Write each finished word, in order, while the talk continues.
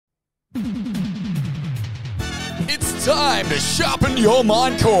It's time to sharpen your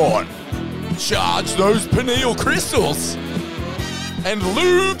mind core, charge those pineal crystals, and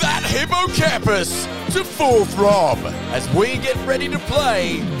lube that hippocampus to full throb as we get ready to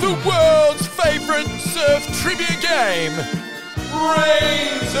play the world's favorite surf trivia game,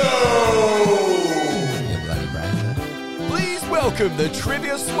 Brainzo! You bloody Brainzo. Please welcome the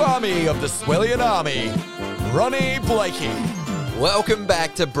trivia swami of the Swellian Army, Ronnie Blakey. Welcome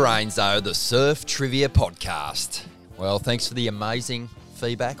back to Brainzo, the Surf Trivia Podcast. Well, thanks for the amazing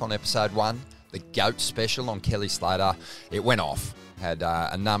feedback on episode 1, the GOAT special on Kelly Slater. It went off. Had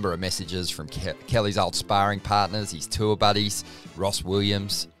a number of messages from Kelly's old sparring partners, his tour buddies, Ross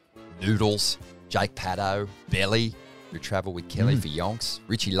Williams, Noodles, Jake Paddo, Belly, who travelled with Kelly for Yonks,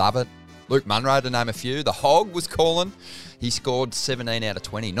 Richie Lovett, Luke Munro, to name a few. The Hog was calling. He scored 17 out of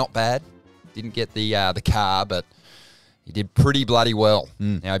 20. Not bad. Didn't get the car, but he did pretty bloody well.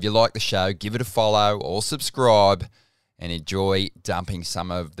 Now, if you like the show, give it a follow or subscribe and enjoy dumping some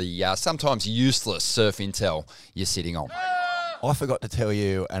of the sometimes useless surf intel you're sitting on. I forgot to tell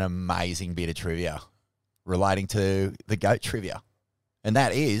you an amazing bit of trivia relating to the GOAT trivia. And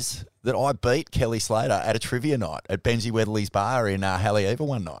that is that I beat Kelly Slater at a trivia night at Benji Weatherly's bar in Haleiwa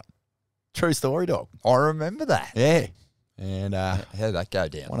one night. True story, dog. I remember that. Yeah. And How did that go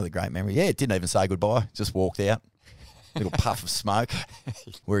down? one of the great memories. Yeah, didn't even say goodbye. Just walked out. Little puff of smoke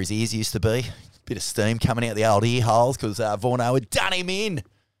where his ears used to be. Bit of steam coming out the old ear holes because Vorno had done him in.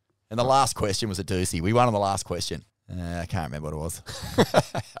 And the last question was a doozy. We won on the last question. I can't remember what it was.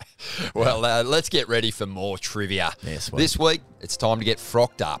 Well, let's get ready for more trivia. Yeah, sweet. This week, it's time to get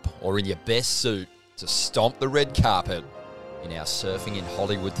frocked up or in your best suit to stomp the red carpet in our Surfing in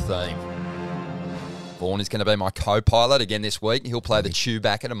Hollywood theme. Vaughan is going to be my co-pilot again this week. He'll play the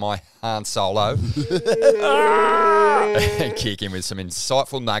Chewbacca to my Han Solo. And kick in with some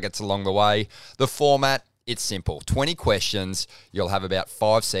insightful nuggets along the way. The format, it's simple. 20 questions. You'll have about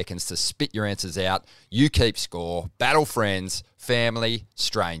 5 seconds to spit your answers out. You keep score. Battle friends, family,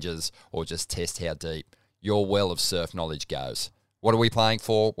 strangers, or just test how deep your well of surf knowledge goes. What are we playing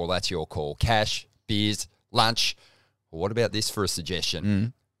for? Well, that's your call. Cash, beers, lunch. Well, what about this for a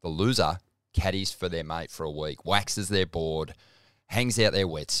suggestion? The loser caddies for their mate for a week, waxes their board, hangs out their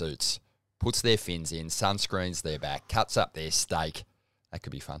wetsuits, puts their fins in, sunscreens their back, cuts up their steak. That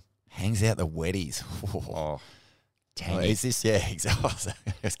could be fun. Hangs out the wetties. Oh, Oh, is this? Yeah, exactly.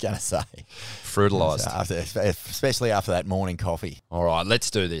 I was going to say. Frutalised. Especially after that morning coffee. All right,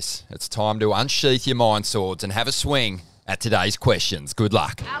 let's do this. It's time to unsheath your mind swords and have a swing at today's questions. Good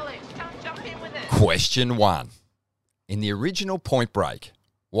luck. Alex, come jump in with it. Question 1. In the original Point Break,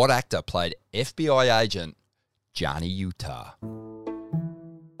 what actor played FBI agent Johnny Utah?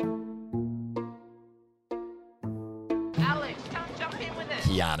 Alex, come jump in with it.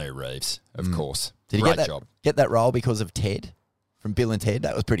 Keanu Reeves, of course. Did he Great get that, job. get that role because of Ted from Bill and Ted?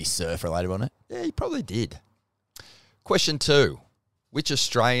 That was pretty surf related, wasn't it? Yeah, he probably did. Question 2. Which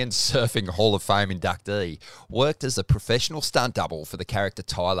Australian Surfing Hall of Fame inductee worked as a professional stunt double for the character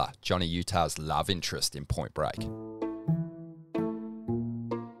Tyler, Johnny Utah's love interest in Point Break?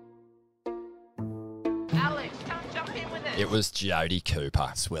 Alex, come jump in with it. It was Jodie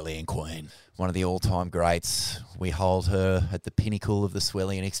Cooper. Swellian Queen. One of the all-time greats. We hold her at the pinnacle of the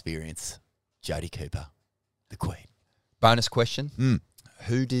Swellian experience. Jodie Cooper, the Queen. Bonus question.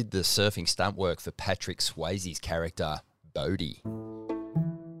 Who did the surfing stunt work for Patrick Swayze's character, Bodie?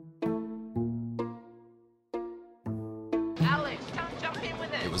 Alex, come jump in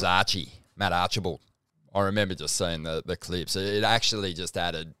with it. It was Archie, Matt Archibald. I remember just seeing the clips. It actually just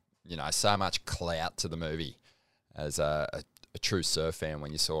added, so much clout to the movie as a true surf fan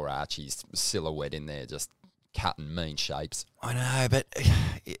when you saw Archie's silhouette in there just cutting mean shapes. I know, but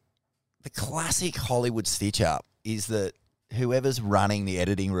the classic Hollywood stitch-up is that whoever's running the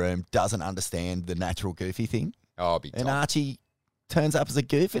editing room doesn't understand the natural goofy thing. Oh, big time. And Archie turns up as a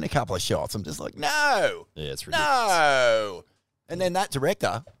goof in a couple of shots. I'm just like, no. Yeah, it's ridiculous. No. And then that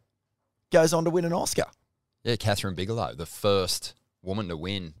director goes on to win an Oscar. Yeah, Catherine Bigelow, the first woman to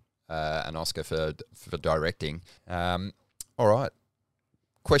win an Oscar for directing. All right.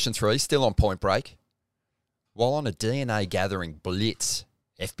 Question 3, still on Point Break. While on a DNA gathering blitz,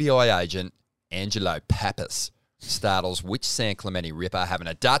 FBI agent Angelo Pappas startles which San Clemente ripper having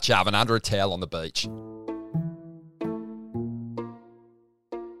a Dutch oven under a towel on the beach?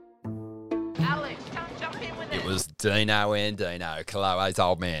 Alex, come jump in with it. It was Dino Andino, Kaloe's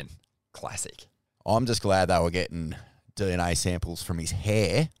old man. Classic. I'm just glad they were getting DNA samples from his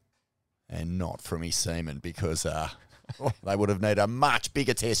hair and not from his semen because they would have needed a much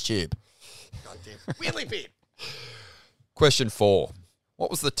bigger test tube. Goddamn, really big. Question 4. What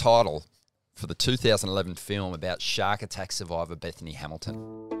was the title for the 2011 film about shark attack survivor Bethany Hamilton?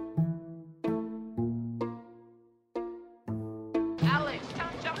 Alex,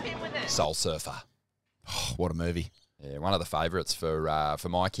 come jump in with it. Soul Surfer. Oh, what a movie. Yeah, one of the favourites for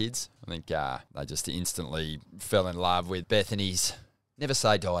my kids. I think they just instantly fell in love with Bethany's never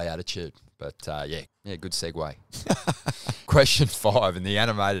say die attitude. But yeah, good segue. Question 5. In the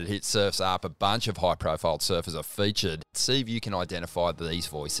animated hit Surf's Up, a bunch of high-profile surfers are featured. See if you can identify these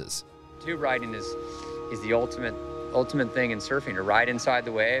voices. Tube riding is the ultimate thing in surfing, to ride inside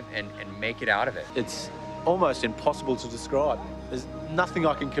the wave and make it out of it. It's almost impossible to describe. There's nothing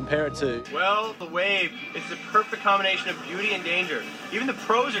I can compare it to. Well, the wave, it's the perfect combination of beauty and danger. Even the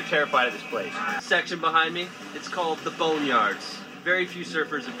pros are terrified of this place. Section behind me, it's called the Boneyards. Very few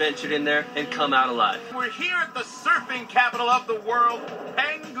surfers have ventured in there and come out alive. We're here at the surfing capital of the world,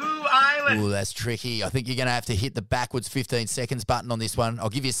 Pangu Island. Ooh, that's tricky. I think you're going to have to hit the backwards 15 seconds button on this one.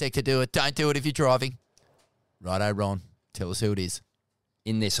 I'll give you a sec to do it. Don't do it if you're driving. Righto, Ron. Tell us who it is.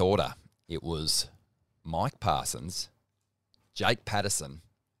 In this order, it was Mike Parsons, Jake Patterson,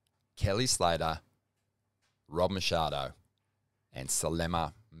 Kelly Slater, Rob Machado, and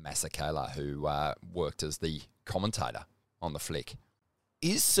Salema Masakela, who worked as the commentator on the flick.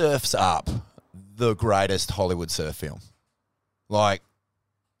 Is Surf's Up the greatest Hollywood surf film? Like,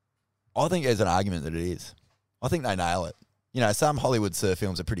 I think there's an argument that it is. I think they nail it. You know, some Hollywood surf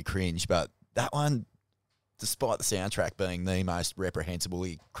films are pretty cringe, but that one, despite the soundtrack being the most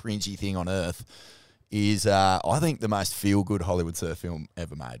reprehensibly cringy thing on earth, is, I think, the most feel-good Hollywood surf film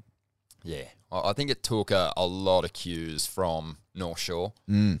ever made. Yeah, I think it took a lot of cues from North Shore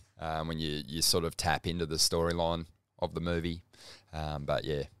when you sort of tap into the storyline of the movie. But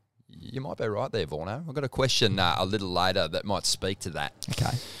yeah, you might be right there, Vorno. I've got a question a little later that might speak to that.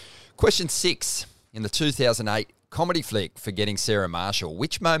 Okay. Question 6. In the 2008 comedy flick Forgetting Sarah Marshall,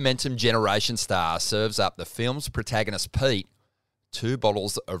 which Momentum Generation star serves up the film's protagonist Pete 2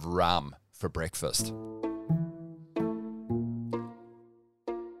 bottles of rum for breakfast?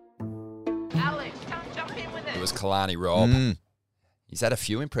 Alex, come jump in with it. It was Kalani Robb. He's had a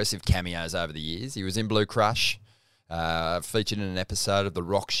few impressive cameos over the years. He was in Blue Crush, featured in an episode of the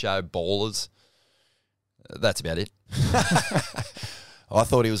rock show Ballers. That's about it. I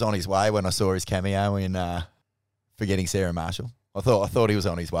thought he was on his way when I saw his cameo in Forgetting Sarah Marshall. I thought he was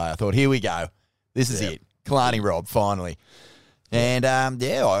on his way. I thought, here we go. This is it. Kalani Robb, finally. And,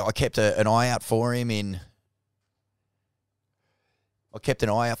 I kept an eye out for him in...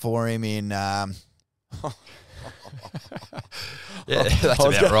 Yeah, that's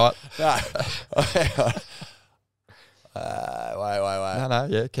about right. Wait. No,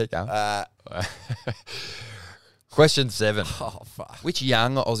 yeah, keep going. Question 7. Oh, fuck. Which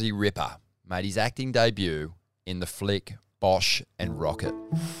young Aussie ripper made his acting debut in the flick Bosch and Rocket?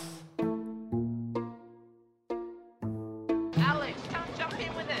 Alex, come jump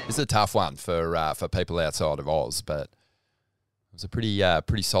in with it. This is a tough one for people outside of Oz, but it was a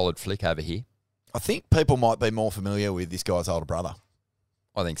pretty solid flick over here. I think people might be more familiar with this guy's older brother.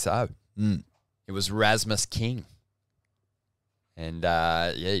 I think so. It was Rasmus King. And,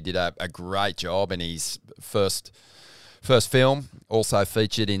 he did a great job in his first film. Also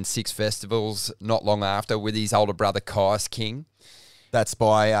featured in 6 festivals not long after with his older brother, Caius King. That's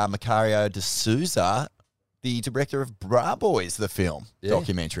by Macario de Souza, the director of Bra Boys, the film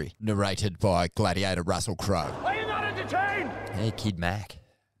documentary. Narrated by Gladiator Russell Crowe. Are you not entertained? Yeah, Kid Mac.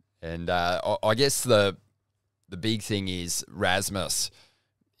 And I guess the big thing is Rasmus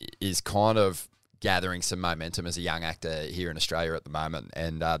is kind of gathering some momentum as a young actor here in Australia at the moment.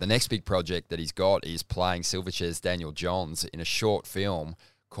 And the next big project that he's got is playing Silverchair's Daniel Johns in a short film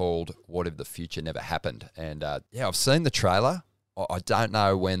called What If the Future Never Happened. And I've seen the trailer. I don't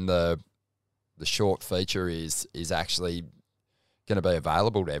know when the short feature is actually going to be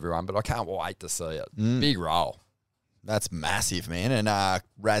available to everyone, but I can't wait to see it. Big role. That's massive, man. And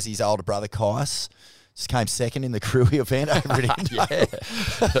Razzie's older brother, Caius, just came second in the Cruy event over at Indo. Yeah,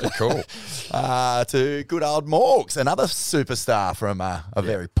 cool. To good old Morgs, another superstar from a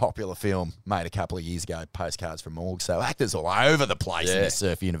very popular film made a couple of years ago, Postcards from Morgs. So actors all over the place in the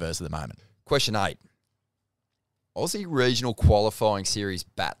surf universe at the moment. Question 8. Aussie Regional Qualifying Series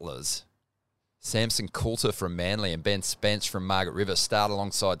battlers Samson Coulter from Manly and Ben Spence from Margaret River starred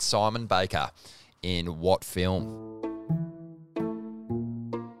alongside Simon Baker in what film?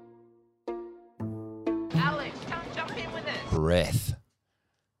 Alex, come jump in with it. Breath.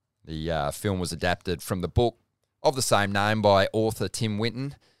 The film was adapted from the book of the same name by author Tim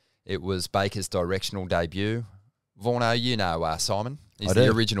Winton. It was Baker's directional debut. Vorno, you know Simon. He's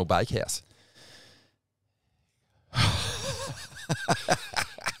the original Bakehouse.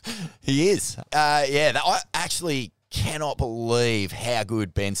 He is. I actually cannot believe how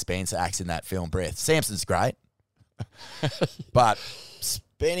good Ben Spence acts in that film, Breath. Samson's great. But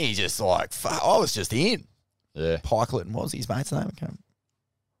Spenny just like, I was just in. Yeah. Pikelet, and what was his mate's name?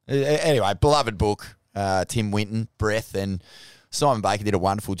 Anyway, beloved book, Tim Winton, Breath, and Simon Baker did a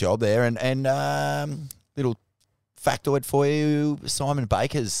wonderful job there. And little factoid for you, Simon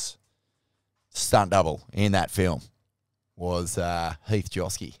Baker's stunt double in that film was Heath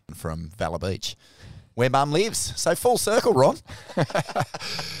Josky from Valor Beach, where Mum lives. So full circle, Ron.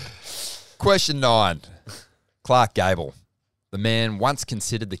 Question 9. Clark Gable, the man once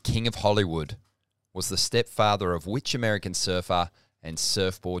considered the king of Hollywood, was the stepfather of which American surfer and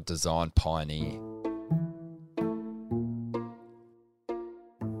surfboard design pioneer?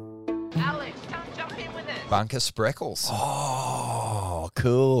 Alex, come jump in with us. Bunker Spreckles. Oh,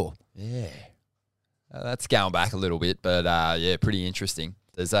 cool. Yeah. That's going back a little bit, but yeah, pretty interesting.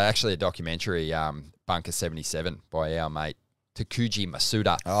 There's actually a documentary, Bunker 77, by our mate Takuji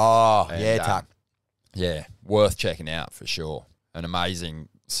Masuda. Oh, And, yeah, Tuck. Yeah, worth checking out for sure. An amazing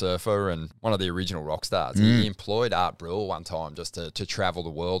surfer and one of the original rock stars. He employed Art Brill one time just to travel the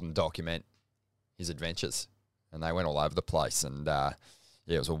world and document his adventures. And they went all over the place. And yeah,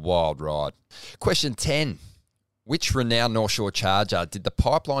 it was a wild ride. Question 10. Which renowned North Shore charger did the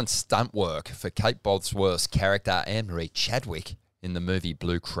pipeline stunt work for Kate Bosworth's character Anne-Marie Chadwick in the movie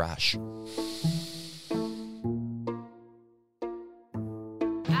Blue Crush?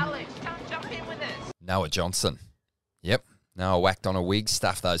 Alex, come jump in with us. Noah Johnson. Yep. Noah whacked on a wig,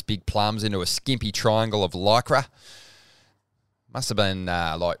 stuffed those big plums into a skimpy triangle of lycra. Must have been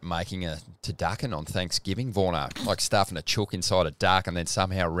like making a turducken on Thanksgiving, Vorno. Like stuffing a chook inside a duck and then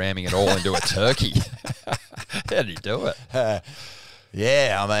somehow ramming it all into a turkey. How did he do it?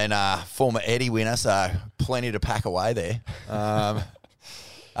 Yeah, I mean, former Eddie winner, so plenty to pack away there.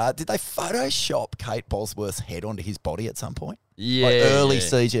 Did they Photoshop Kate Bosworth's head onto his body at some point? Yeah. Like early yeah.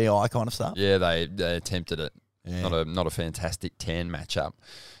 CGI kind of stuff? Yeah, they attempted it. Yeah. Not a fantastic tan matchup.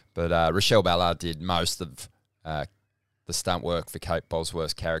 But Rochelle Ballard did most of the stunt work for Kate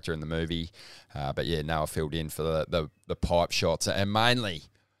Bosworth's character in the movie. But yeah, Noah filled in for the pipe shots. And mainly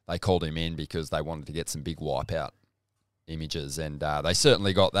they called him in because they wanted to get some big wipeout images. And they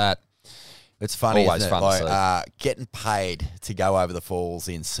certainly got that. It's funny, Always isn't it? fun to Like, getting paid to go over the falls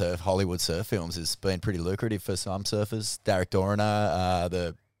in Hollywood surf films has been pretty lucrative for some surfers. Derek Doriner,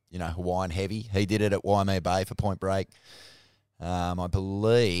 the Hawaiian heavy, he did it at Waimea Bay for Point Break. I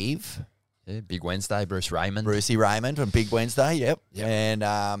believe... Yeah, Big Wednesday, Brucey Raymond from Big Wednesday, yep. Yep.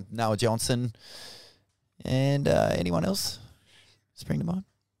 And Noah Johnson. And anyone else spring to mind?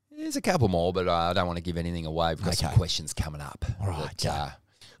 There's a couple more, but I don't want to give anything away. We've got some questions coming up. All right, But,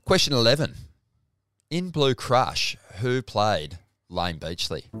 question 11. In Blue Crush, who played Lane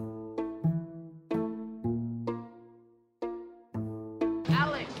Beachley?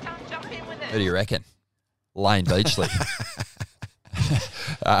 Alex, come jump in with us. Who do you reckon? Lane Beachley.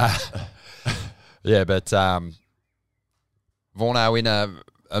 Yeah, but Vorno, in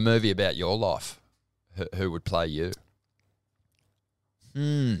a movie about your life, who would play you?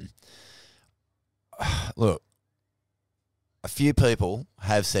 Look, a few people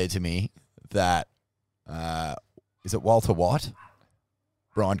have said to me that, is it Walter White?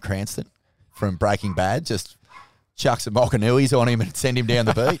 Bryan Cranston from Breaking Bad, just chuck some Mokanui on him and send him down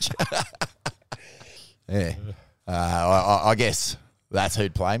the beach. Yeah. I guess that's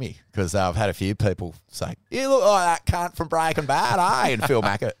who'd play me, because I've had a few people say, you look like that cunt from Breaking Bad, eh? And Phil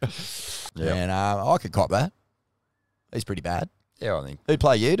Mackett. Yeah. And I could cop that. He's pretty bad. Yeah, I think. Who'd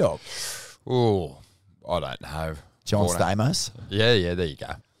play you, dog? Oh, I don't know. John Vorno. Stamos? Yeah, there you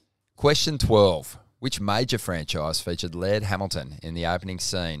go. Question 12. Which major franchise featured Laird Hamilton in the opening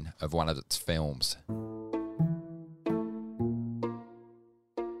scene of one of its films?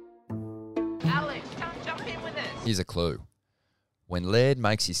 Alex, come jump in with us. Here's a clue. When Laird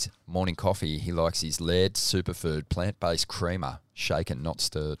makes his morning coffee, he likes his Laird Superfood plant-based creamer, shaken, not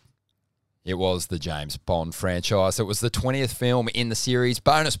stirred. It was the James Bond franchise. It was the 20th film in the series.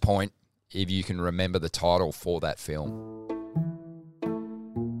 Bonus point if you can remember the title for that film.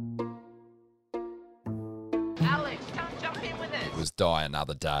 Alex, come jump in with us. It was Die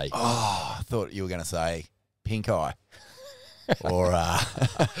Another Day. Oh, I thought you were going to say Pink Eye. Or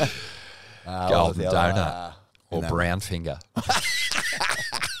Golden Donut. Or Brown Finger.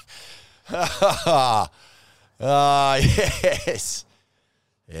 Oh, yes.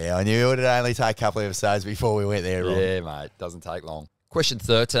 Yeah, I knew it would only take a couple of episodes before we went there, Ron. Yeah, mate. Doesn't take long. Question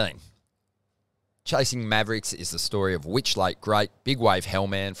 13. Chasing Mavericks is the story of which late great big wave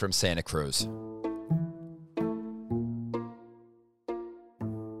hellman from Santa Cruz?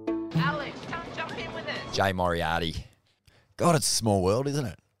 Alex, come jump in with us. Jay Moriarty. God, it's a small world, isn't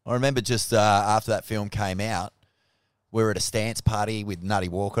it? I remember just after that film came out, we were at a stance party with Nutty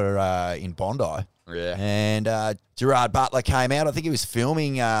Walker in Bondi. Yeah. And Gerard Butler came out. I think he was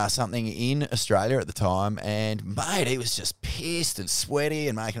filming something in Australia at the time. And, mate, he was just pissed and sweaty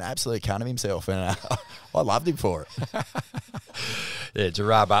and making an absolute cunt of himself. And I loved him for it. Yeah,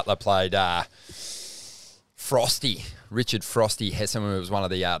 Gerard Butler played Frosty, Richard Frosty Hessen, who was one of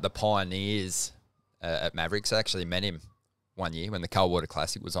the pioneers at Mavericks. I actually met him one year when the Coldwater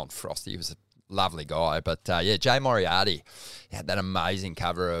Classic was on. Frosty, he was a lovely guy. But, yeah, Jay Moriarty had that amazing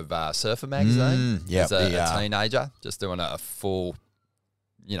cover of Surfer magazine as a teenager, just doing a full,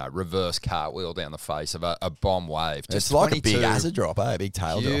 reverse cartwheel down the face of a bomb wave. Just it's like a big acid drop, a big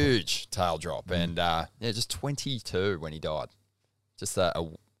tail drop. Huge tail drop. And, just 22 when he died. Just a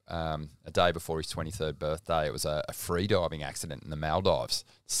day before his 23rd birthday. It was a free diving accident in the Maldives.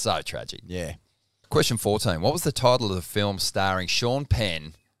 So tragic. Yeah. Question 14. What was the title of the film starring Sean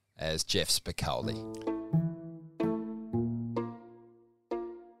Penn as Jeff Spicoli?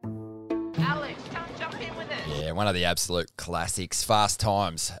 Alex, come jump in with us. Yeah, one of the absolute classics. Fast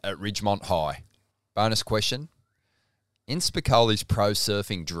Times at Ridgemont High. Bonus question. In Spicoli's pro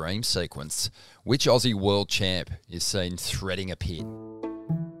surfing dream sequence, which Aussie world champ is seen threading a pit?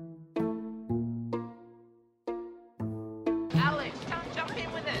 Alex, come jump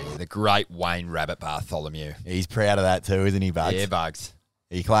in with us. The great Wayne Rabbit Bartholomew. He's proud of that too, isn't he, Bugs? Yeah, Bugs.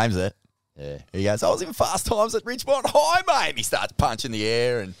 He claims it. Yeah. He goes, I was in Fast Times at Ridgemont High, mate. And he starts punching the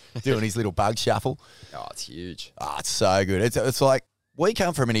air and doing his little bug shuffle. Oh, it's huge. Oh, it's so good. It's like we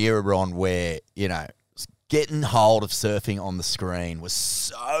come from an era, Ron, where, getting hold of surfing on the screen was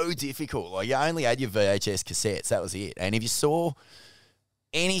so difficult. Like, you only had your VHS cassettes. That was it. And if you saw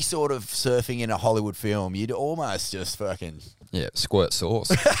any sort of surfing in a Hollywood film, you'd almost just fucking... Yeah, squirt sauce.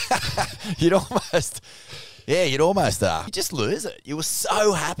 you'd almost you just lose it. You were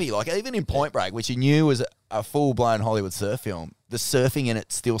so happy. Like, even in Point Break, which you knew was a full-blown Hollywood surf film, the surfing in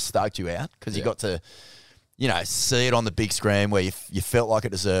it still stoked you out because you got to, see it on the big screen where you felt like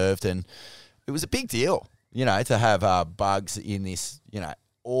it deserved. And it was a big deal, to have Bugs in this,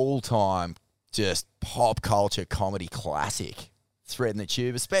 all-time just pop culture comedy classic threading the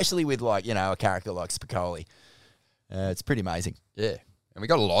tube, especially with, like, a character like Spicoli. It's pretty amazing. Yeah. And we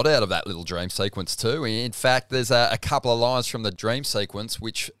got a lot out of that little dream sequence too. In fact, there's a couple of lines from the dream sequence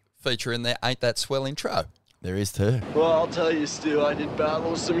which feature in there Ain't That Swell intro. There is too. Well, I'll tell you, Stu, I did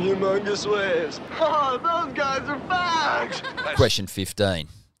battle some humongous waves. Oh, those guys are bags! Question 15.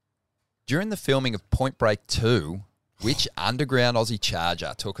 During the filming of Point Break 2, which underground Aussie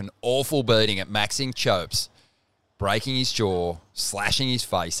charger took an awful beating at maxing chopes, breaking his jaw, slashing his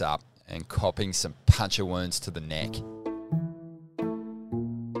face up, and copping some puncher wounds to the neck?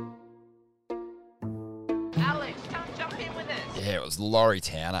 Alex, come jump in with us. Yeah, it was Laurie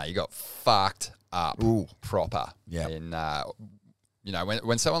Towner. He got fucked up proper. Yeah. And,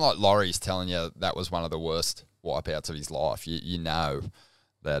 when someone like Laurie's telling you that was one of the worst wipeouts of his life, you know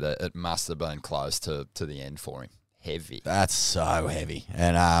that it must have been close to the end for him. Heavy. That's so heavy.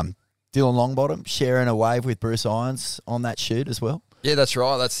 And Dylan Longbottom sharing a wave with Bruce Irons on that shoot as well. Yeah, that's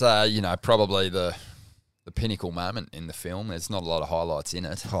right. That's, probably the pinnacle moment in the film. There's not a lot of highlights in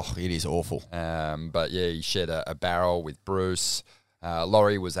it. Oh, it is awful. But, yeah, he shared a barrel with Bruce.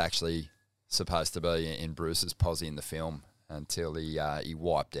 Laurie was actually supposed to be in Bruce's posse in the film until he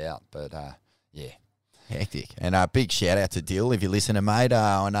wiped out. But, yeah. Hectic. And a big shout out to Dill if you're listening, mate.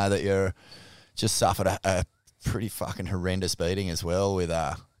 I know that you're just suffered a pretty fucking horrendous beating as well with,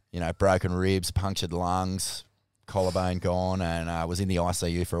 broken ribs, punctured lungs, collarbone gone, and was in the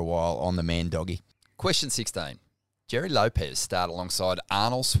ICU for a while on the man doggy. Question 16. Jerry Lopez starred alongside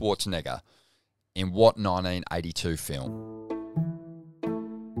Arnold Schwarzenegger in what 1982 film?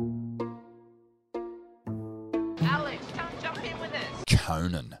 Alex, come jump in with us.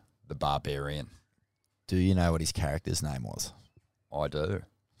 Conan the Barbarian. Do you know what his character's name was? I do.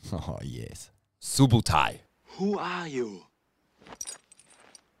 Oh, yes. Subutai. Who are you?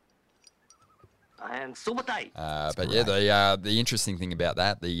 I am Subutai. But yeah, the interesting thing about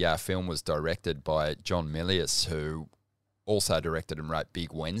that, the film was directed by John Milius, who also directed and wrote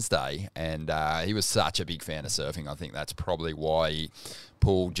Big Wednesday, and he was such a big fan of surfing. I think that's probably why he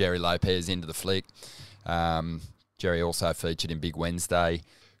pulled Jerry Lopez into the flick. Jerry also featured in Big Wednesday.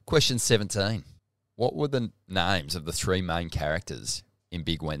 Question 17. What were the names of the three main characters in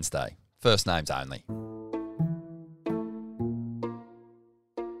Big Wednesday? First names only.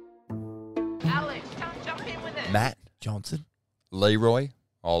 Alex, come jump in with us. Matt Johnson. Leroy.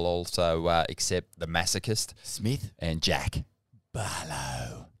 I'll also accept the Masochist. Smith. And Jack.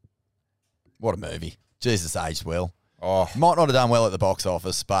 Barlow. What a movie. Jesus, aged well. Oh, Might not have done well at the box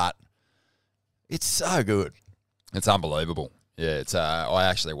office, but it's so good. it's unbelievable. Yeah, it's. I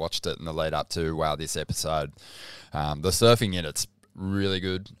actually watched it in the lead up to this episode. The surfing in it's really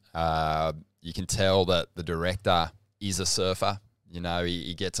good. You can tell that the director is a surfer. You know,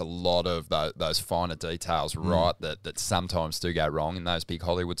 he gets a lot of those finer details right that sometimes do go wrong in those big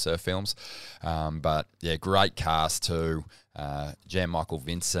Hollywood surf films. But, yeah, great cast too. Jan Michael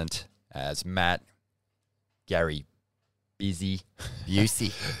Vincent as Matt, Gary Busey,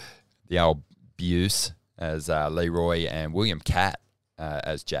 the old Buse as Leroy, and William Catt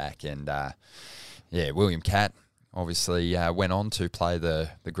as Jack. And, William Catt obviously went on to play the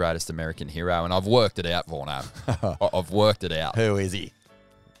greatest American hero. And I've worked it out, Vorno. I've worked it out. Who is he?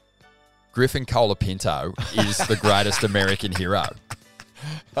 Griffin Colapinto is the greatest American hero.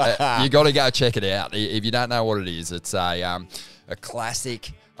 You got to go check it out. If you don't know what it is, it's a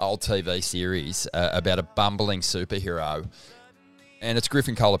classic old TV series about a bumbling superhero. And it's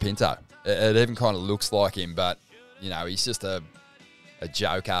Griffin Colapinto. It even kind of looks like him, but, you know, he's just a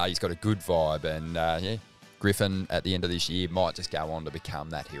joker. He's got a good vibe. And, Griffin, at the end of this year, might just go on to become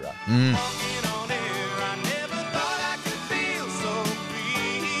that hero.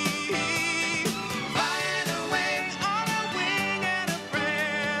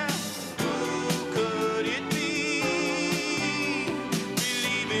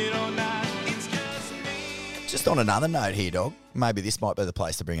 Just on another note here, dog, maybe this might be the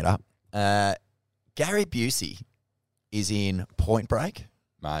place to bring it up. Gary Busey is in Point Break.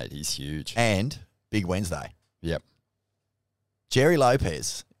 Mate, he's huge. And Big Wednesday. Yep. Jerry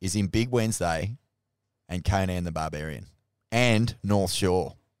Lopez is in Big Wednesday and Conan the Barbarian and North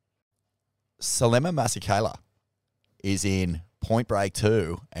Shore. Salema Masekela is in Point Break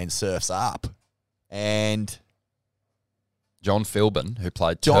 2 and Surf's Up. And John Philbin, who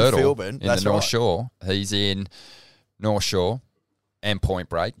played John Turtle Philbin, in the that's North right. Shore, he's in North Shore and Point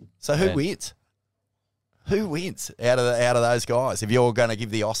Break. So who wins? Who wins out of those guys? If you're going to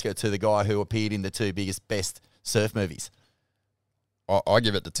give the Oscar to the guy who appeared in the two biggest, best surf movies, I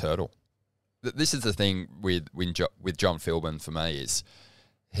give it to Turtle. This is the thing with John Philbin for me is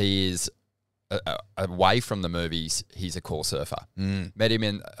he is away from the movies. He's a core surfer. Met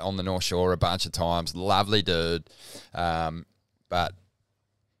him on the North Shore a bunch of times. Lovely dude, but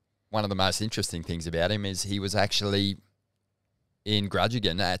one of the most interesting things about him is he was actually in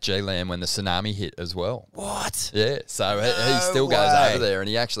Grudgegan at G-Land when the tsunami hit as well. What? Yeah, so he still goes over there, and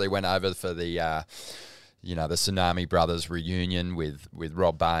he actually went over for the, the Tsunami Brothers reunion with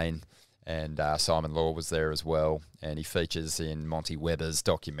Rob Bain, and Simon Law was there as well, and he features in Monty Webber's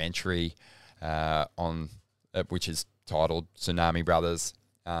documentary which is titled Tsunami Brothers.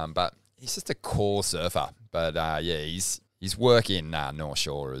 But he's just a core surfer. But his work in North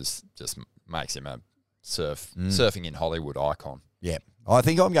Shore just makes him a surfing in Hollywood icon. Yeah. I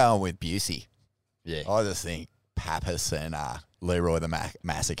think I'm going with Busey. Yeah. I just think Pappas and Leroy the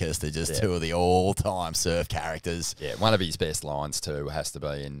Masochist are just two of the all-time surf characters. Yeah, one of his best lines too has to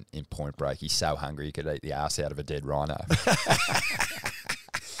be in Point Break. He's so hungry he could eat the ass out of a dead rhino.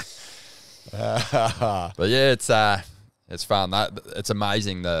 But yeah, it's fun. It's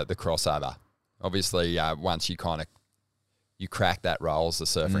amazing the crossover. Obviously, once you crack that role as a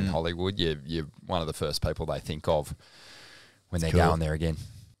surfer in Hollywood, you're one of the first people they think of when they're going there again.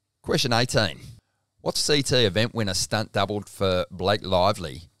 Question 18. What CT event winner stunt doubled for Blake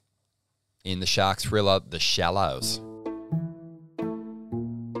Lively in the shark thriller The Shallows?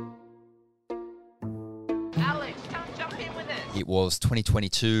 Alex, come jump in with us. It was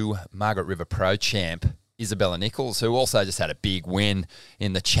 2022 Margaret River Pro champ Isabella Nichols, who also just had a big win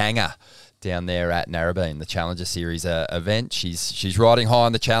in the Changa down there at Narrabeen, the Challenger Series event. She's riding high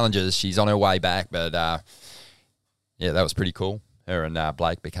on the Challengers. She's on her way back, but that was pretty cool. Her and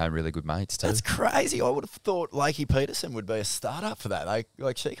Blake became really good mates too. That's crazy. I would have thought Lakey Peterson would be a startup for that.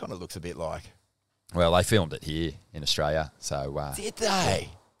 She kind of looks a bit like. Well, they filmed it here in Australia, so did they?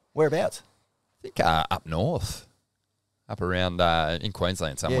 Whereabouts? I think up north, up around in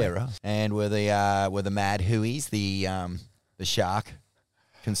Queensland somewhere. Yeah, right. And were the Mad Hueys, the shark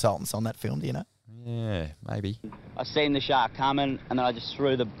consultants on that film? Do you know? Yeah, maybe. I seen the shark coming, and then I just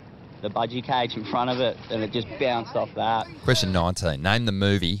threw the budgie cage in front of it, and it just bounced off that. Question 19. Name the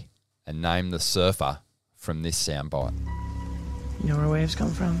movie and name the surfer from this soundbite. You know where waves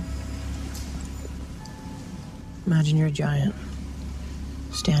come from? Imagine you're a giant,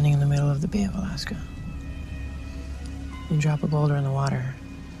 standing in the middle of the Bay of Alaska. You drop a boulder in the water,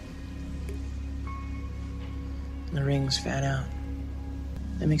 and the rings fan out.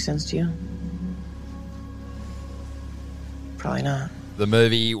 That makes sense to you? Probably not. The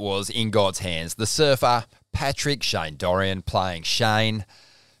movie was in God's hands. The surfer, Patrick Shane Dorian playing Shane.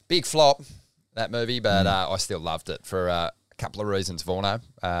 Big flop, that movie, but I still loved it for a couple of reasons, Vorno.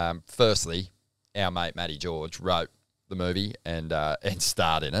 Firstly, our mate Matty George wrote the movie and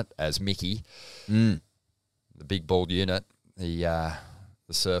starred in it as Mickey. The big bald unit, the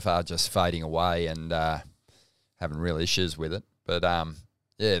surfer just fading away and having real issues with it. But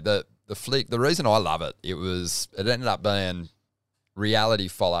the flick, the reason I love it, it ended up being reality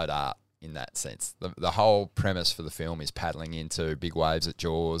followed art in that sense. The whole premise for the film is paddling into big waves at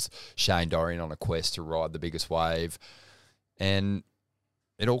Jaws, Shane Dorian on a quest to ride the biggest wave, and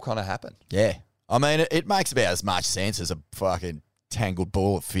it all kind of happened. Yeah. I mean, it makes about as much sense as a fucking tangled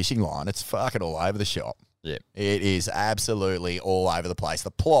ball of fishing line. It's fucking all over the shop. Yeah. It is absolutely all over the place.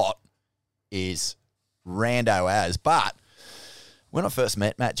 The plot is rando as, but when I first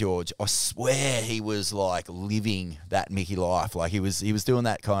met Matt George, I swear he was like living that Mickey life. Like he was doing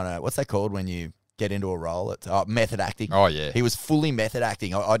that kind of, what's that called when you get into a role? It's method acting. Oh, yeah. He was fully method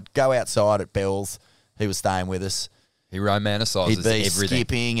acting. I'd go outside at Bell's. He was staying with us. He romanticises He'd be everything.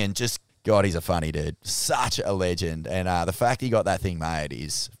 skipping and just, God, he's a funny dude. Such a legend. And the fact he got that thing made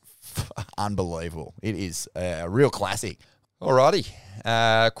is unbelievable. It is a real classic. Alrighty.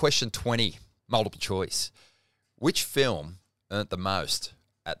 Question 20, multiple choice. Which film earned the most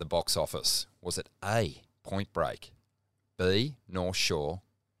at the box office? Was it A, Point Break, B, North Shore,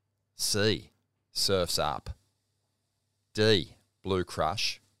 C, Surf's Up, D, Blue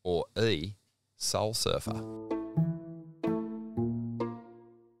Crush, or E, Soul Surfer?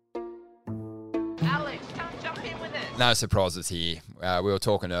 Alex, come jump in with it. No surprises here. We were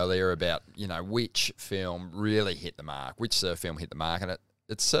talking earlier about, which film really hit the mark, which surf film hit the mark, and it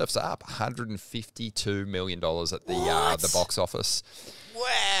surfs up $152 million at the box office.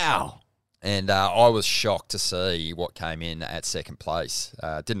 Wow. And I was shocked to see what came in at second place.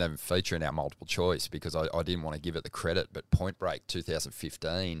 Didn't even feature in our multiple choice because I didn't want to give it the credit, but Point Break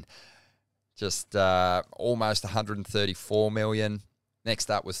 2015, just almost $134 million.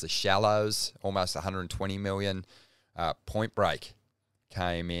 Next up was The Shallows, almost $120 million. Point Break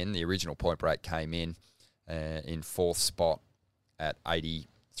came in, the original Point Break came in fourth spot at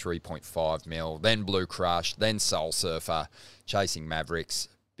 83.5 mil, then Blue Crush, then Soul Surfer, Chasing Mavericks,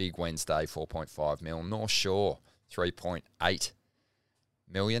 Big Wednesday, 4.5 mil, North Shore, 3.8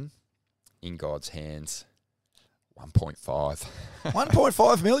 million, In God's Hands, 1.5.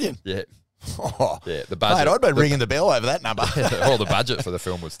 1.5 million? Yeah. Oh, yeah, the budget. Mate, I'd been ringing the bell over that number. Well, the budget for the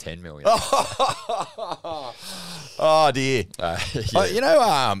film was 10 million. Oh dear. Yeah.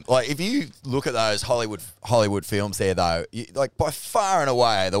 Like if you look at those Hollywood films there, though, like by far and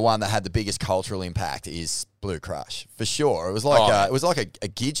away, the one that had the biggest cultural impact is Blue Crush for sure. It was like a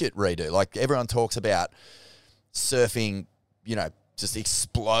Gidget redo. Like everyone talks about surfing, just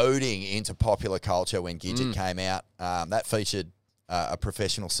exploding into popular culture when Gidget came out. That featured a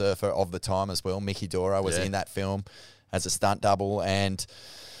professional surfer of the time as well. Mickey Dora was in that film as a stunt double. And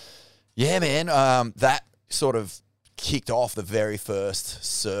yeah, man, that sort of kicked off the very first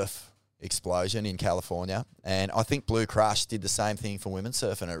surf explosion in California. And I think Blue Crush did the same thing for women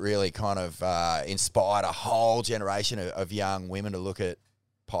surfing. It really kind of inspired a whole generation of young women to look at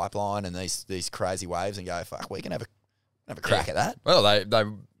Pipeline and these crazy waves and go, fuck, we can have a crack at that.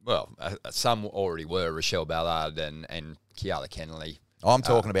 Well, some already were, Rochelle Ballard and Kiara Kennelly. I'm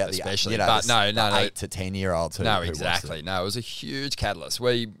talking about especially, the 8 to 10 year olds. No, exactly. No, it was a huge catalyst.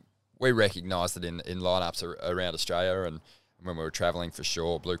 We recognised it in lineups around Australia, and when we were travelling for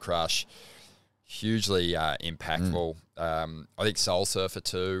sure. Blue Crush, hugely impactful. I think Soul Surfer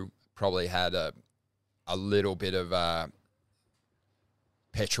too probably had a little bit of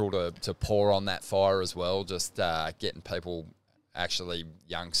petrol to pour on that fire as well. Just getting people, actually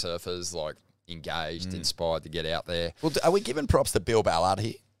young surfers, like engaged, inspired to get out there. Well, are we giving props to Bill Ballard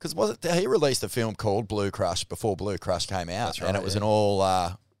here? Because he released a film called Blue Crush before Blue Crush came out. That's right, and it was an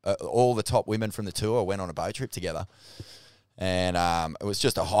all the top women from the tour went on a boat trip together. And it was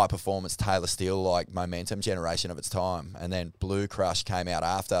just a high-performance Taylor Steele-like momentum generation of its time. And then Blue Crush came out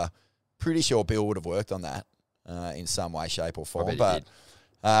after. Pretty sure Bill would have worked on that in some way, shape or form. But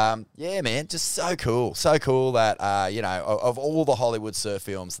yeah, man, just so cool. So cool that, of all the Hollywood surf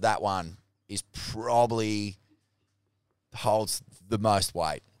films, that one is probably holds the most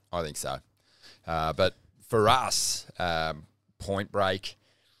weight. I think so. But for us, Point Break,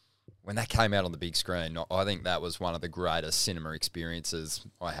 when that came out on the big screen, I think that was one of the greatest cinema experiences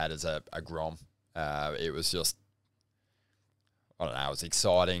I had as a Grom. It was just, I don't know, it was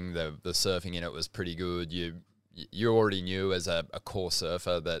exciting. The surfing in it was pretty good. You already knew as a core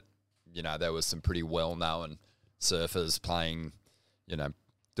surfer that, there was some pretty well-known surfers playing,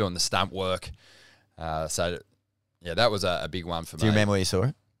 doing the stunt work. So, yeah, that was a big one for me. Do you remember where you saw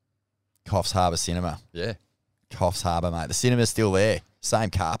it? Coffs Harbour Cinema. Yeah. Coffs Harbour, mate. The cinema's still there. Same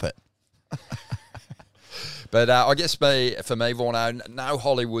carpet. But I guess for me, Vorno, no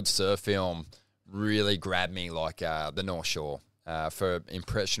Hollywood surf film really grabbed me like the North Shore. For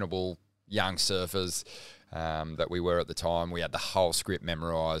impressionable young surfers that we were at the time, we had the whole script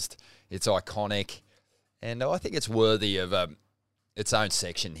memorised. It's iconic, and I think it's worthy of its own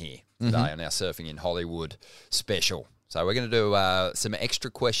section here today on our Surfing in Hollywood special. So we're going to do some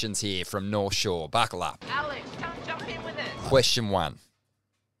extra questions here from North Shore. Buckle up. Alex, come jump in with us. Question 1.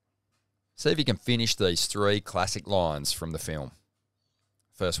 See if you can finish these 3 classic lines from the film.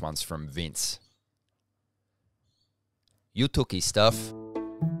 First one's from Vince. You took his stuff.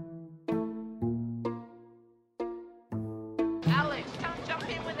 Alex, come jump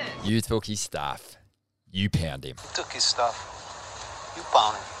in with us. You took his stuff. You pound him. Took his stuff. You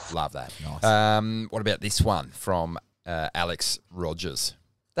pound him. Love that. Nice. What about this one from Alex Rogers?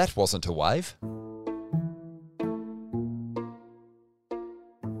 That wasn't a wave.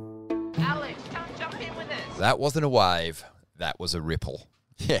 Alex, come jump in with us. That wasn't a wave. That was a ripple.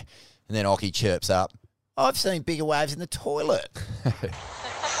 Yeah. And then Ockie chirps up. I've seen bigger waves in the toilet.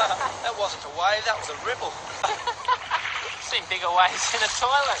 That wasn't a wave, that was a ripple. Seen bigger waves in the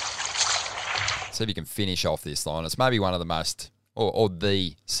toilet. See if you can finish off this line. It's maybe one of the most, or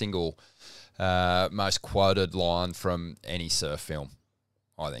the single most quoted line from any surf film,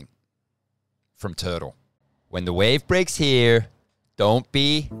 I think. From Turtle. When the wave breaks here, don't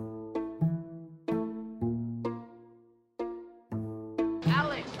be...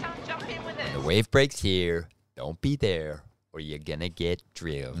 Alex, come jump in with us. The wave breaks here, don't be there, or you're gonna get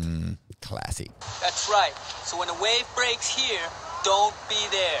drilled. Classic. That's right. So when a wave breaks here, don't be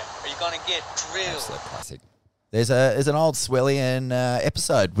there, or you're going to get drilled. Absolute classic. There's an old Swellian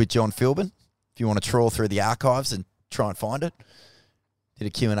episode with John Philbin. If you want to trawl through the archives and try and find it. Did a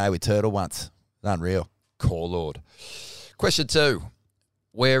Q&A with Turtle once. Unreal. Core Lord. Question 2.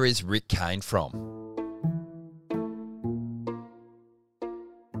 Where is Rick Kane from?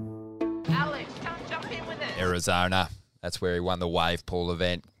 Alex, come jump in with us. Arizona. That's where he won the wave pool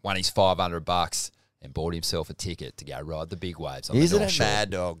event, won his $500 and bought himself a ticket to go ride the big waves on the Isn't North it Shore. mad,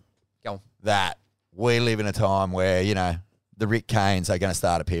 dog, Go on. that we live in a time where, the Rick Kanes are going to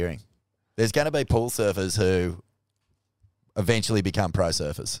start appearing. There's going to be pool surfers who eventually become pro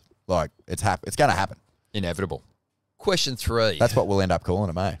surfers. Like, it's going to happen. Inevitable. Question 3. That's what we'll end up calling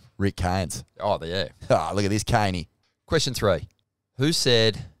them, eh? Rick Kanes. Oh, yeah. Oh, look at this Caney. Question 3. Who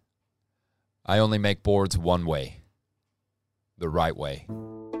said, I only make boards one way? The right way.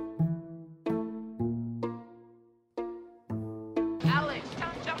 Alex,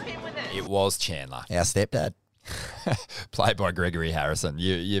 come jump in with us. It was Chandler. Our stepdad. Played by Gregory Harrison.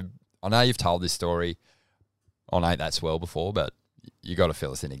 I know you've told this story on Ain't That Swell before, but you got to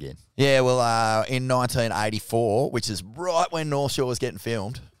fill us in again. Yeah, well, in 1984, which is right when North Shore was getting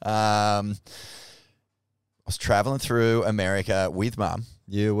filmed, I was travelling through America with Mum.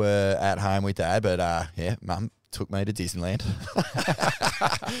 You were at home with Dad, but Mum took me to Disneyland.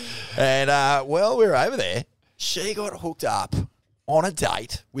 And while we were over there, she got hooked up on a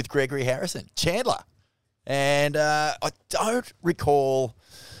date with Gregory Harrison, Chandler. And I don't recall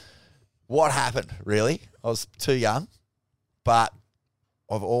what happened, really. I was too young. But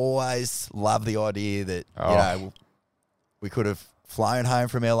I've always loved the idea that, we could have flown home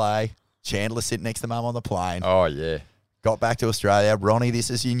from LA, Chandler sitting next to Mum on the plane. Oh, yeah. Got back to Australia. Ronnie, this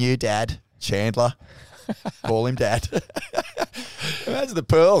is your new dad, Chandler. Call him Dad. Imagine the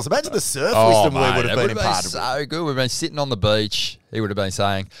pearls. Imagine the surf wisdom we would have been imparted. So good. We've been sitting on the beach. He would have been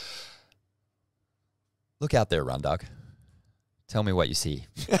saying, look out there, Rundug. Tell me what you see.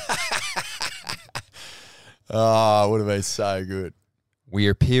 Oh, it would have been so good. We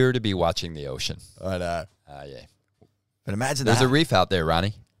appear to be watching the ocean. I know. Yeah. But imagine There's that. a reef out there,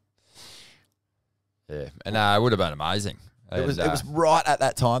 Ronnie. Yeah. And it would have been amazing. It was right at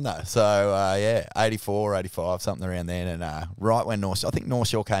that time, though. So, 84, 85, something around then. And right when North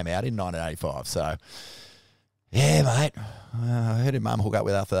Shore came out in 1985. So, yeah, mate. Who did Mum hook up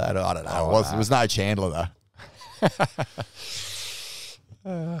with after that? I don't know. It was no Chandler, though.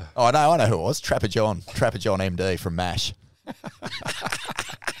 I know who it was. Trapper John MD from MASH.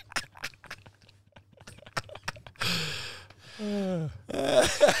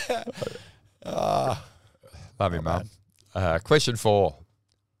 Love you, Mum. Question 4.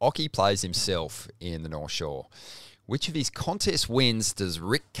 Ockie plays himself in the North Shore. Which of his contest wins does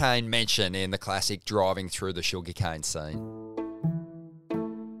Rick Kane mention in the classic driving through the sugarcane scene?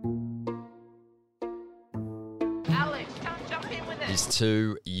 Alex, come jump in with us. his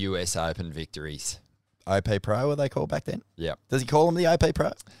 2 US Open victories. OP Pro, were they called back then? Yep. Does he call them the OP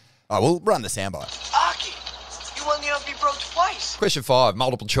Pro? Oh, we'll run the soundbite. Aki, you won the OP Pro twice. Question 5,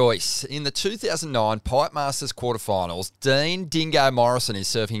 multiple choice. In the 2009 Pipe Masters quarterfinals, Dean Dingo Morrison is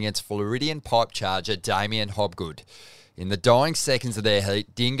surfing against Floridian pipe charger Damien Hobgood. In the dying seconds of their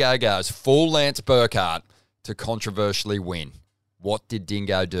heat, Dingo goes full Lance Burkhart to controversially win. What did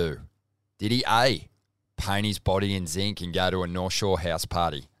Dingo do? Did he A, paint his body in zinc and go to a North Shore house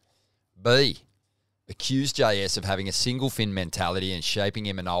party? B, accuse JS of having a single fin mentality and shaping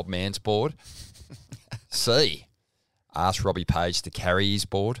him an old man's board? C, ask Robbie Page to carry his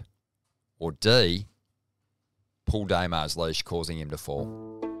board? Or D, pull Damo's leash, causing him to fall?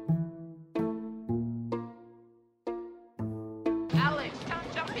 Alex, come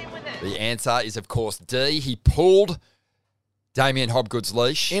jump in with it. The answer is, of course, D. He pulled Damien Hobgood's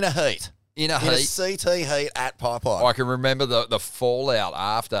leash. In a heat. In a In a heat. CT heat at Pipeline. I can remember the fallout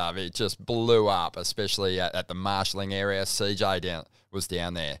after. It just blew up, especially at the marshalling area. CJ was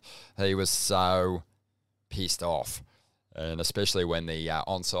down there. He was so pissed off. And especially when the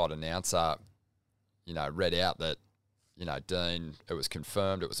onside announcer, read out that, Dean, it was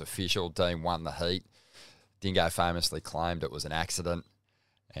confirmed, it was official, Dean won the heat. Dingo famously claimed it was an accident.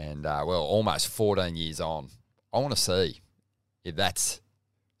 And, almost 14 years on, I want to see if that's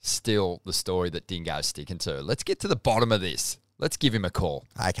still the story that Dingo's sticking to. Let's get to the bottom of this. Let's give him a call.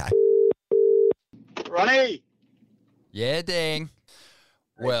 Okay. Ronnie! Yeah, dang.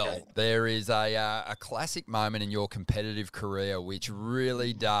 Well, there is a classic moment in your competitive career which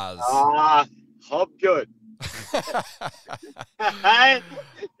really does. Hobgood.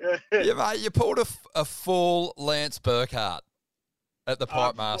 Yeah, mate, you pulled a full Lance Burkhart at the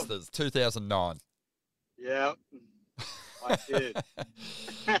Pipe Masters, 2009. Yeah, I did.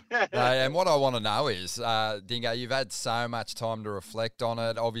 And what I want to know is, Dingo, you've had so much time to reflect on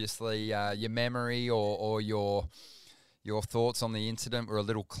it. Obviously, your memory or your thoughts on the incident were a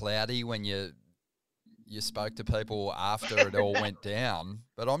little cloudy when you spoke to people after it all went down.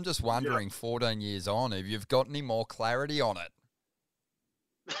 But I'm just wondering, 14 years on, if you've got any more clarity on it.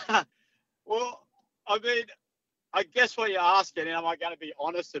 Well, I mean, I guess what you're asking, and am I going to be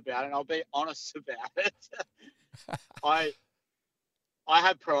honest about it? And I'll be honest about it. I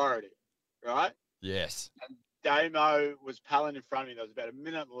had priority, right? Yes. And Damo was palling in front of me. There was about a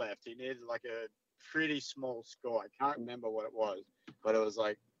minute left. He needed like a pretty small score. I can't remember what it was, but it was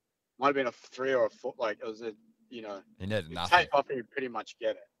like, might have been a 3 or a 4. Like it was he needed nothing. Take off and you pretty much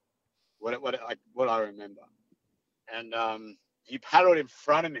get it. What I remember. And he paddled in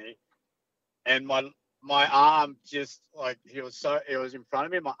front of me, and my arm just like it was in front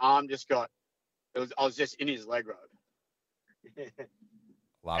of me. My arm just got. I was just in his leg robe.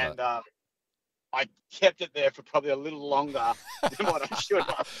 Love and, it. I kept it there for probably a little longer than what I should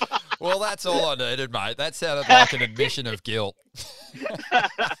have. Well, that's all I needed, mate. That sounded like an admission of guilt.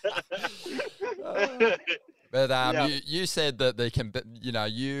 But you said that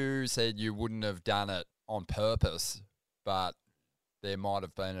you said you wouldn't have done it on purpose, but there might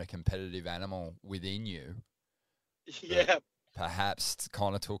have been a competitive animal within you. Yeah. Perhaps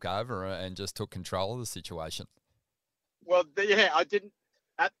kind of took over and just took control of the situation. Well, I didn't.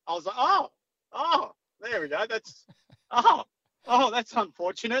 I was like, oh, there we go. That's, that's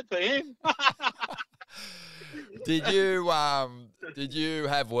unfortunate for him. Did you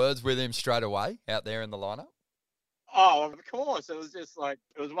have words with him straight away out there in the lineup? Oh, of course. It was just like,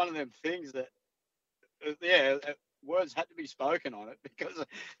 it was one of them things that, words had to be spoken on it because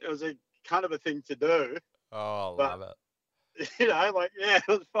it was a kind of a thing to do. Oh, I love it. It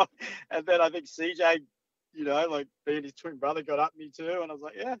was fun. And then I think CJ, being his twin brother, got up me too. And I was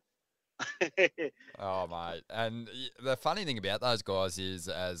like, yeah. Oh, mate. And the funny thing about those guys is,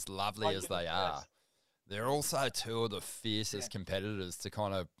 as lovely as they are, they're also two of the fiercest competitors to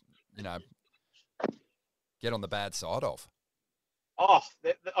kind of, get on the bad side of. Oh,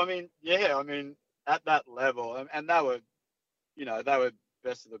 at that level, and they were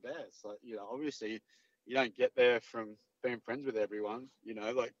best of the best. Like, obviously you don't get there from being friends with everyone,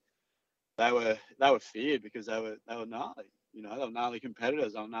 they were feared because they were gnarly, they were gnarly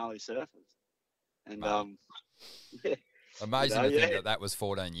competitors, they were gnarly surfers. And amazing to think that was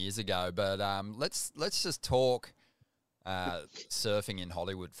 14 years ago. But let's just talk surfing in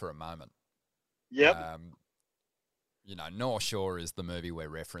Hollywood for a moment. Yep. North Shore is the movie we're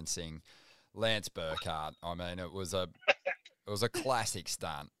referencing. Lance Burkhart, I mean, it was a classic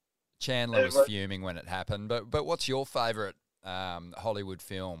stunt. Chandler was fuming when it happened. But what's your favourite Hollywood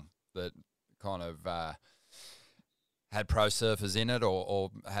film that kind of had pro surfers in it or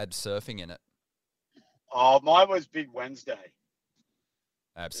had surfing in it? Oh, mine was Big Wednesday.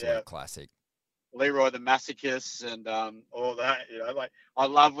 Absolute classic. Leroy the Masochist and all that. You know, like I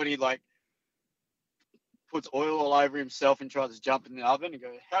love when he like puts oil all over himself and tries to jump in the oven and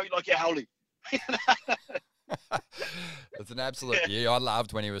go, "How you like your howdy?" It's an absolute beauty. I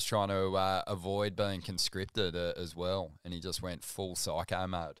loved when he was trying to avoid being conscripted as well, and he just went full psycho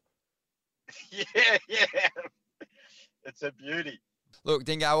mode. Yeah. It's a beauty. Look,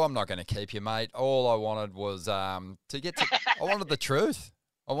 Dingo, I'm not going to keep you, mate. All I wanted was I wanted the truth.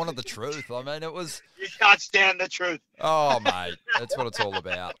 I wanted the truth. I mean, it was... You can't stand the truth. Oh, mate, that's what it's all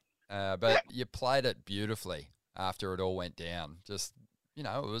about. But you played it beautifully after it all went down. Just, you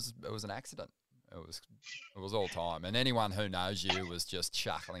know, it was an accident. It was all time. And anyone who knows you was just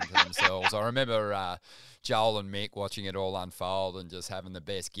chuckling to themselves. I remember Joel and Mick watching it all unfold and just having the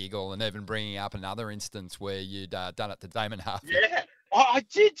best giggle and even bringing up another instance where you'd done it to Damon Harvey. Yeah, I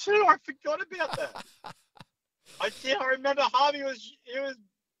did too. I forgot about that. I remember Harvey was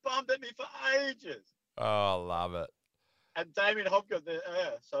bummed at me for ages. Oh, I love it. And Damien Hopgood there,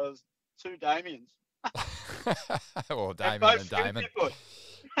 so it was two Damiens. Well, Damien and Damon.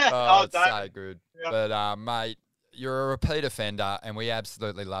 Oh, it's so good. Yeah. But, mate, you're a repeat offender, and we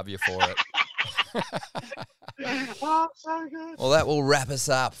absolutely love you for it. Oh, so good. Well, that will wrap us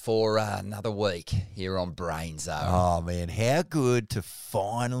up for another week here on Brainzo. Oh, man, how good to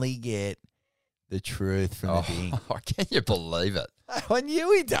finally get the truth from the Ding. Can you believe it? I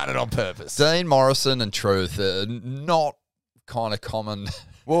knew he'd done it on purpose. Dean Morrison and Truth are not kind of common.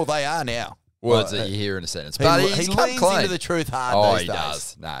 Well, they are now. Words that you hear in a sentence. But he's he come leans clean. into the truth hard these days.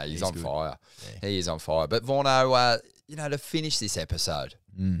 Does. No, he's on good. fire. Yeah. He is on fire. But, Vorno, you know, to finish this episode,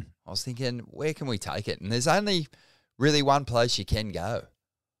 I was thinking, where can we take it? And there's only really one place you can go,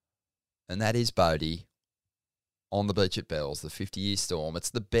 and that is Bodie on the beach at Bells, the 50-year storm. It's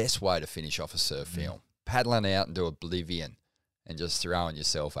the best way to finish off a surf film. Paddling out into oblivion and just throwing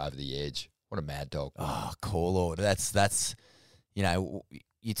yourself over the edge. What a mad dog. Oh, cool, Lord. That's you know,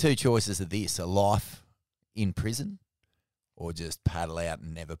 your two choices are this, a life in prison or just paddle out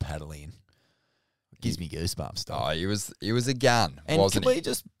and never paddle in. It gives me goosebumps, dog. Oh, he was a gun, and wasn't can he? we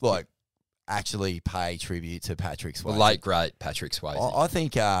just, like, actually pay tribute to Patrick Swayze? The late, great Patrick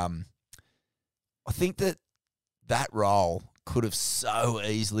Swayze. I think that role could have so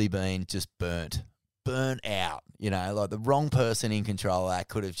easily been just burnt out. You know, like the wrong person in control of that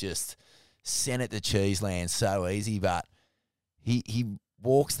could have just sent it to Cheeseland so easy. But he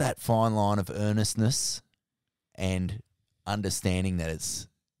walks that fine line of earnestness and understanding that it's,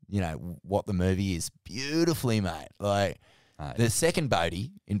 you know, what the movie is beautifully, mate. Like, the second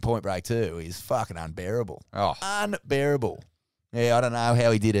Bodie in Point Break 2 is fucking unbearable. Oh. Unbearable. Yeah, I don't know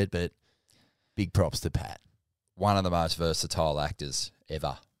how he did it, but big props to Pat. One of the most versatile actors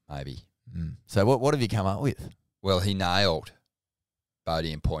ever, maybe. So what have you come up with? Well, he nailed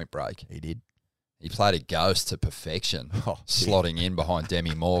Bodie in Point Break. He did. He played a ghost to perfection, slotting in behind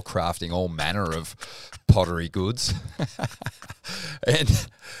Demi Moore, crafting all manner of pottery goods.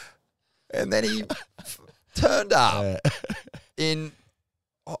 and then he turned up in...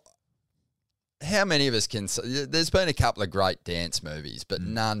 How many of us can... There's been a couple of great dance movies, but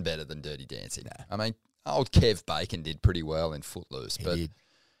none better than Dirty Dancing. No. I mean, old Kev Bacon did pretty well in Footloose, but,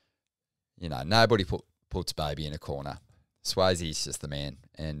 you know, nobody puts Baby in a corner. Swayze's just the man.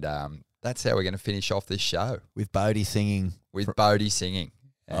 And that's how we're going to finish off this show. With Bodie singing. With Bodie singing.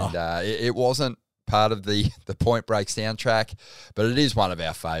 And it wasn't part of the Point Break soundtrack, but it is one of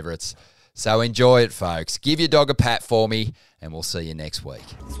our favourites. So enjoy it, folks. Give your dog a pat for me, and we'll see you next week.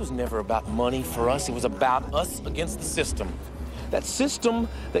 This was never about money for us. It was about us against the system. That system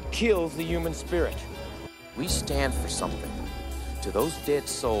that kills the human spirit. We stand for something. To those dead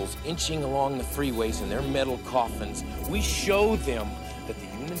souls inching along the freeways in their metal coffins, we show them that the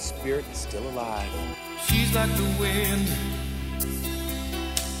human spirit is still alive. She's like the wind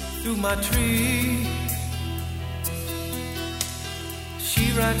through my tree.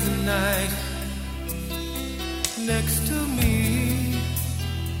 She rides the night next to me.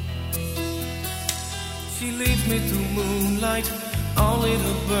 She leads me through moonlight, only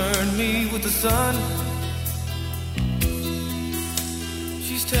to burn me with the sun.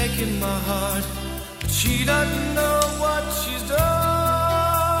 She's taking my heart, but she doesn't know what she's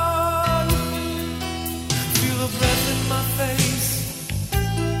done. Feel her breath in my face,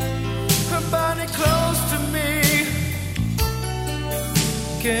 her body close to me.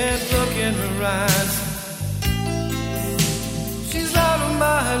 Can't look in her eyes. She's out of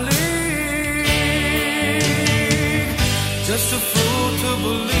my league. Just a fool to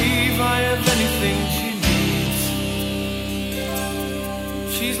believe I have anything she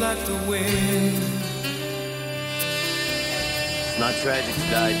needs. She's like the wind. not tragic to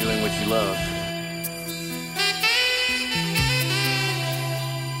die doing what you love.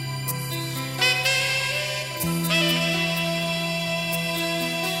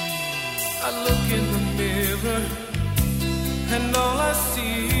 I look in the mirror and all I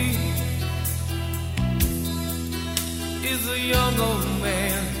see is a young old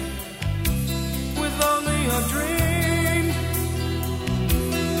man with only a dream.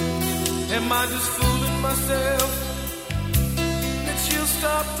 Am I just fooling myself that she'll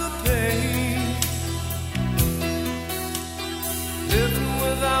stop the pain? Living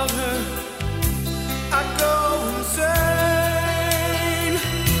without her, I go insane.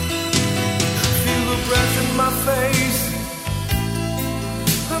 Feel the breath in my face,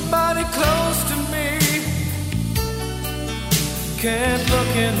 her body close to me. Can't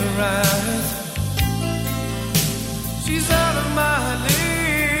look in her eyes, she's out of my league.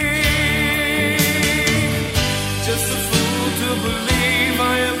 Just a fool to believe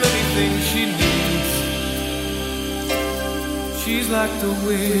I am anything she needs. She's like the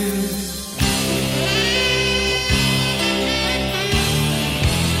wind.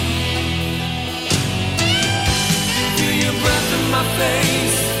 Feel your breath in my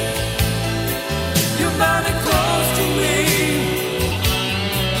face, your body close to me.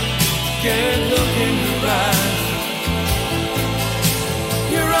 Can't look in your eyes,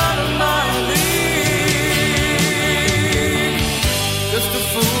 you're out of my league. Just a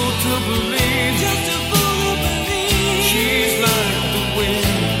fool to believe, she's like